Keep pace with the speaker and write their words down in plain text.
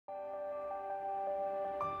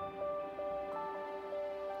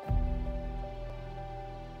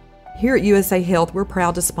Here at USA Health, we're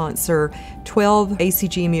proud to sponsor 12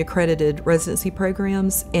 ACGME accredited residency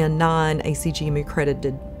programs and 9 ACGME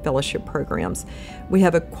accredited fellowship programs. We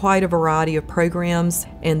have quite a variety of programs,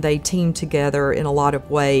 and they team together in a lot of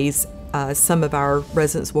ways. Some of our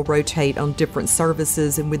residents will rotate on different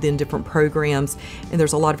services and within different programs, and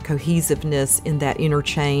there's a lot of cohesiveness in that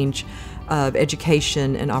interchange of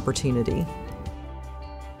education and opportunity.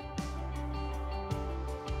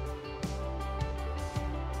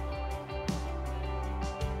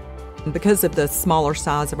 Because of the smaller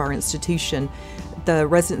size of our institution, the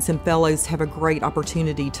residents and fellows have a great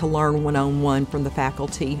opportunity to learn one-on-one from the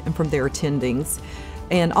faculty and from their attendings.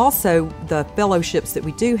 And also, the fellowships that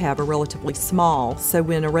we do have are relatively small, so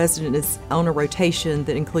when a resident is on a rotation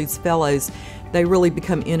that includes fellows, they really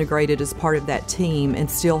become integrated as part of that team and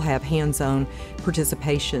still have hands-on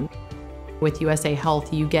participation. With USA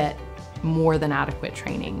Health, you get more than adequate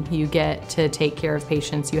training. You get to take care of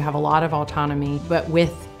patients, you have a lot of autonomy, but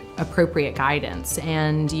with appropriate guidance,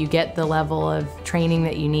 and you get the level of training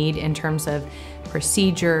that you need in terms of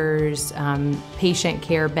procedures, patient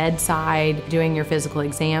care, bedside, doing your physical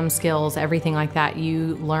exam skills, everything like that.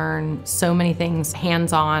 You learn so many things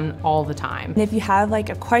hands-on all the time. And if you have like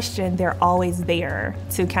a question, they're always there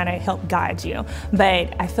to kind of help guide you.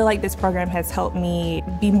 But I feel like this program has helped me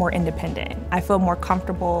be more independent. I feel more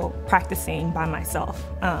comfortable practicing by myself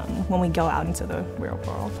when we go out into the real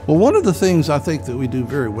world. Well, one of the things I think that we do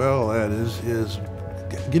very well at is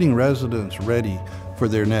getting residents ready for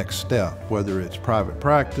their next step, whether it's private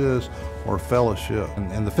practice or fellowship.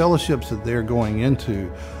 And the fellowships that they're going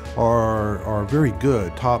into are very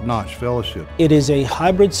good, top-notch fellowship. It is a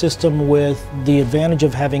hybrid system with the advantage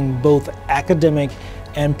of having both academic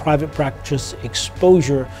and private practice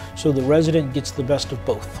exposure, so the resident gets the best of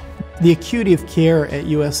both. The acuity of care at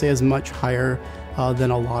USA is much higher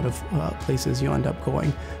than a lot of places you end up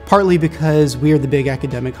going. Partly because we are the big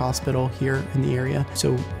academic hospital here in the area,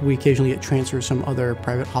 so we occasionally get transfers from other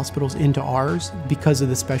private hospitals into ours because of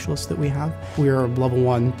the specialists that we have. We are a level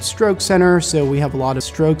 1 stroke center, so we have a lot of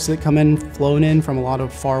strokes that come in, flown in from a lot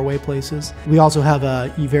of faraway places. We also have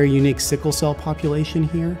a very unique sickle cell population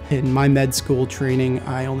here. In my med school training,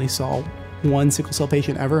 I only saw one sickle cell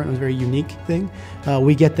patient ever, and it was a very unique thing.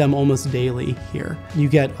 We get them almost daily here. You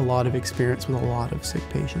get a lot of experience with a lot of sick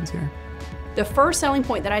patients here. The first selling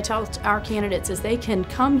point that I tell our candidates is they can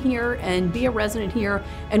come here and be a resident here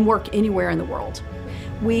and work anywhere in the world.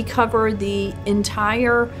 We cover the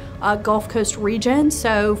entire Gulf Coast region,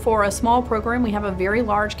 so for a small program we have a very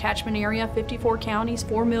large catchment area, 54 counties,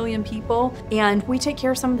 4 million people, and we take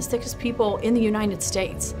care of some of the sickest people in the United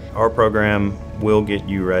States. Our program will get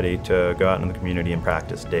you ready to go out in the community and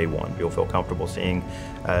practice day one. You'll feel comfortable seeing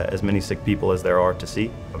as many sick people as there are to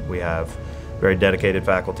see. We have very dedicated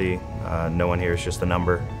faculty. No one here is just a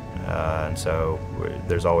number, and so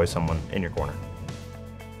there's always someone in your corner.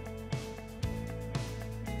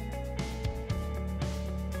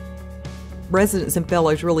 Residents and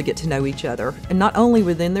fellows really get to know each other, and not only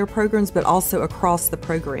within their programs, but also across the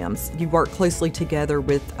programs. You work closely together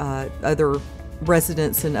with other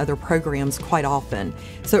residents and other programs quite often,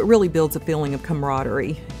 so it really builds a feeling of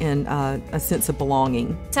camaraderie and a sense of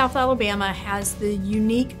belonging. South Alabama has the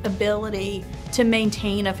unique ability to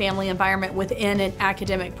maintain a family environment within an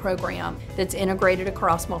academic program that's integrated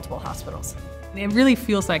across multiple hospitals. It really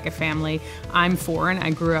feels like a family. I'm foreign,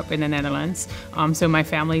 I grew up in the Netherlands, so my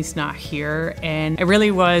family's not here, and it really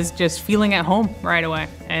was just feeling at home right away,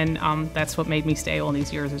 and that's what made me stay all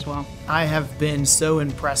these years as well. I have been so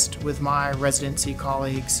impressed with my residency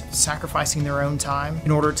colleagues sacrificing their own time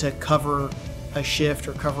in order to cover a shift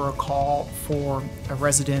or cover a call for a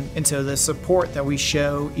resident, and so the support that we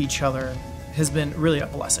show each other has been really a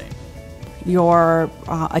blessing. Your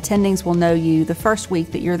attendings will know you the first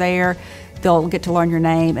week that you're there. They'll get to learn your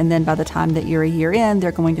name, and then by the time that you're a year in,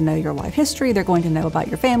 they're going to know your life history, they're going to know about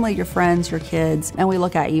your family, your friends, your kids, and we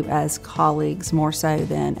look at you as colleagues more so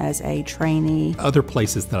than as a trainee. Other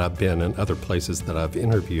places that I've been and other places that I've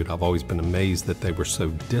interviewed, I've always been amazed that they were so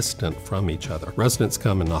distant from each other. Residents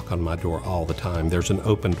come and knock on my door all the time. There's an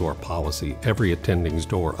open door policy. Every attending's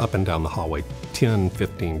door up and down the hallway, 10,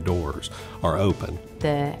 15 doors are open.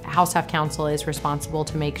 The House Staff Council is responsible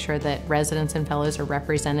to make sure that residents and fellows are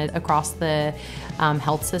represented across the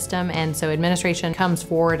health system, and so administration comes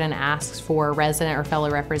forward and asks for resident or fellow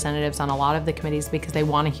representatives on a lot of the committees because they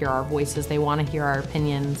want to hear our voices, they want to hear our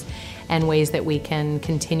opinions and ways that we can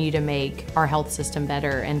continue to make our health system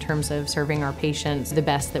better in terms of serving our patients the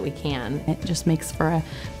best that we can. It just makes for a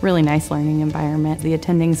really nice learning environment. The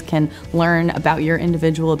attendings can learn about your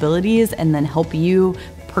individual abilities and then help you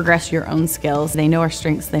progress your own skills. They know our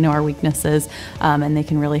strengths, they know our weaknesses, and they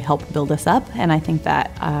can really help build us up. And I think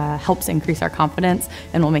that helps increase our confidence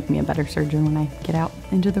and will make me a better surgeon when I get out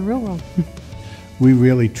into the real world. We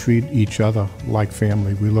really treat each other like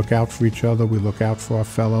family. We look out for each other, we look out for our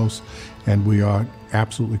fellows, and we are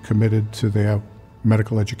absolutely committed to their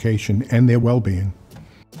medical education and their well-being.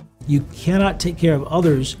 You cannot take care of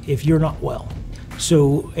others if you're not well.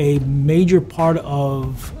 So a major part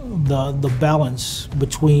of the balance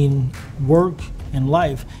between work and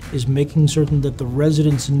life is making certain that the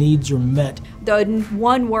residents' needs are met. The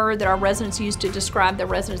one word that our residents used to describe the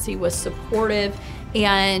residency was supportive,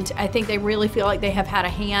 and I think they really feel like they have had a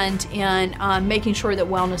hand in making sure that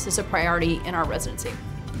wellness is a priority in our residency.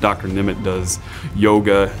 Dr. Nemeth does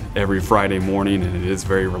yoga every Friday morning, and it is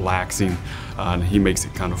very relaxing. And he makes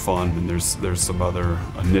it kind of fun, and there's some other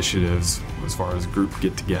initiatives as far as group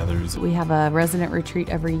get-togethers. We have a resident retreat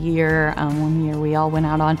every year. One year we all went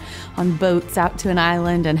out on boats out to an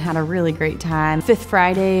island and had a really great time. Fifth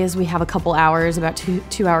Fridays we have a couple hours, about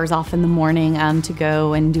two hours off in the morning to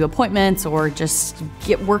go and do appointments or just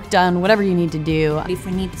get work done, whatever you need to do. If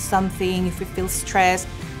we need something, if we feel stressed,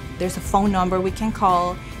 there's a phone number we can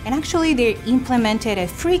call. And actually they implemented a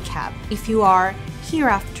free cab. If you are here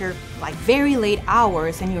after like very late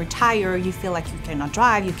hours and you're tired, you feel like you cannot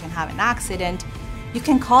drive, you can have an accident, you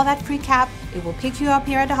can call that free cab. It will pick you up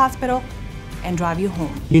here at the hospital and drive you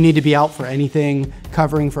home. You need to be out for anything,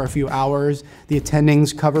 covering for a few hours. The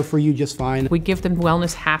attendings cover for you just fine. We give them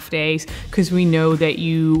wellness half days because we know that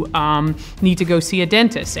you need to go see a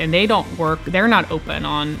dentist and they don't work, they're not open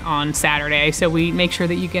on Saturday. So we make sure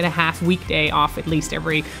that you get a half weekday off at least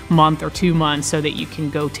every month or 2 months so that you can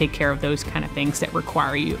go take care of those kind of things that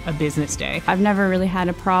require you a business day. I've never really had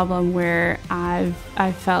a problem where I've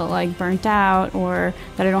felt like burnt out or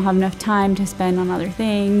that I don't have enough time to spend on other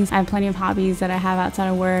things. I have plenty of hobbies that I have outside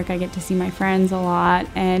of work. I get to see my friends a lot,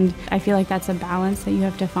 and I feel like that's a balance that you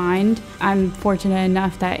have to find. I'm fortunate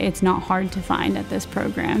enough that it's not hard to find at this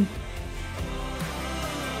program.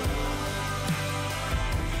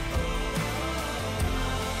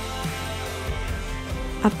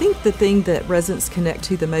 I think the thing that residents connect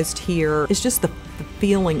to the most here is just the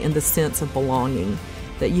feeling and the sense of belonging,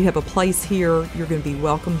 that you have a place here, you're going to be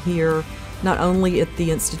welcome here, not only at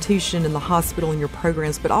the institution and the hospital and your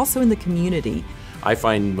programs, but also in the community. I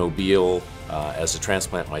find Mobile, as a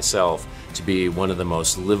transplant myself, to be one of the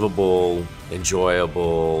most livable,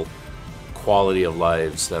 enjoyable quality of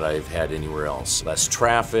lives that I've had anywhere else. Less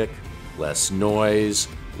traffic, less noise,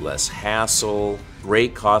 less hassle,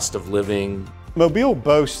 great cost of living. Mobile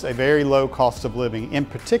boasts a very low cost of living, in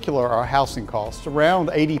particular our housing costs, around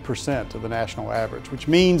 80% of the national average, which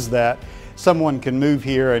means that someone can move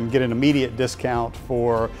here and get an immediate discount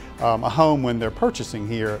for a home when they're purchasing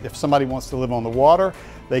here. If somebody wants to live on the water,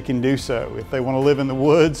 they can do so. If they want to live in the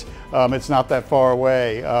woods, it's not that far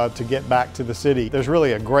away to get back to the city. There's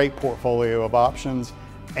really a great portfolio of options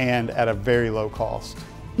and at a very low cost.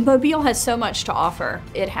 Mobile has so much to offer.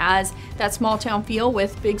 It has that small town feel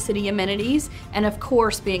with big city amenities, and of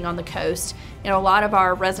course being on the coast. You know, a lot of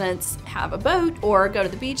our residents have a boat or go to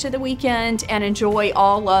the beach at the weekend and enjoy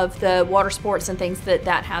all of the water sports and things that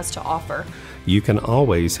has to offer. You can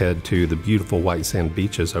always head to the beautiful white sand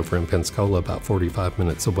beaches over in Pensacola, about 45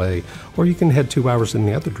 minutes away, or you can head 2 hours in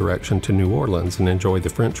the other direction to New Orleans and enjoy the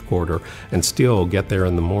French Quarter and still get there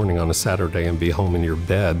in the morning on a Saturday and be home in your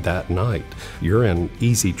bed that night. You're in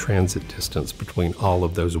easy transit distance between all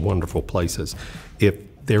of those wonderful places. If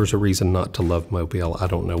there's a reason not to love Mobile, I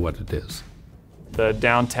don't know what it is. The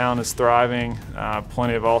downtown is thriving,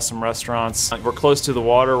 plenty of awesome restaurants. We're close to the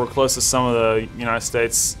water, we're close to some of the United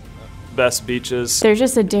States' best beaches. There's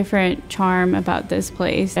just a different charm about this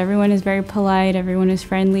place. Everyone is very polite, everyone is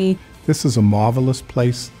friendly. This is a marvelous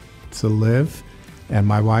place to live, and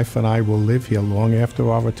my wife and I will live here long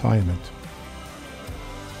after our retirement.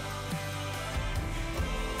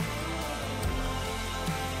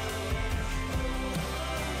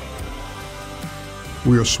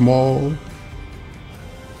 We are small,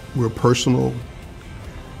 we're personal,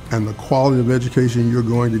 and the quality of education you're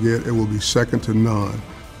going to get, it will be second to none.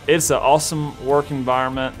 It's an awesome work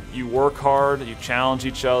environment. You work hard, you challenge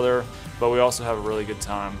each other, but we also have a really good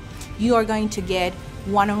time. You are going to get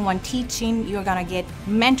one-on-one teaching, you're going to get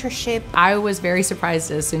mentorship. I was very surprised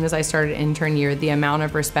as soon as I started intern year, the amount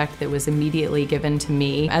of respect that was immediately given to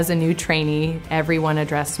me. As a new trainee, everyone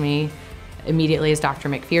addressed me immediately as Dr.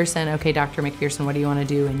 McPherson. Okay, Dr. McPherson, what do you want to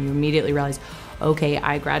do? And you immediately realize, okay,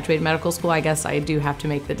 I graduated medical school, I guess I do have to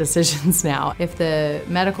make the decisions now. If the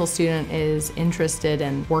medical student is interested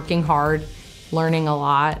in working hard learning a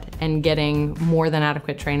lot and getting more than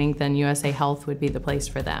adequate training, then USA Health would be the place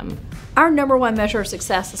for them. Our #1 measure of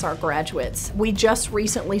success is our graduates. We just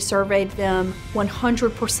recently surveyed them.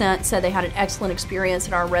 100% said they had an excellent experience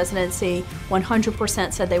in our residency.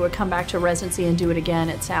 100% said they would come back to residency and do it again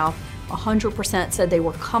at South. 100% said they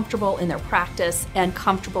were comfortable in their practice and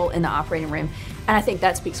comfortable in the operating room. And I think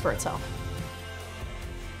that speaks for itself.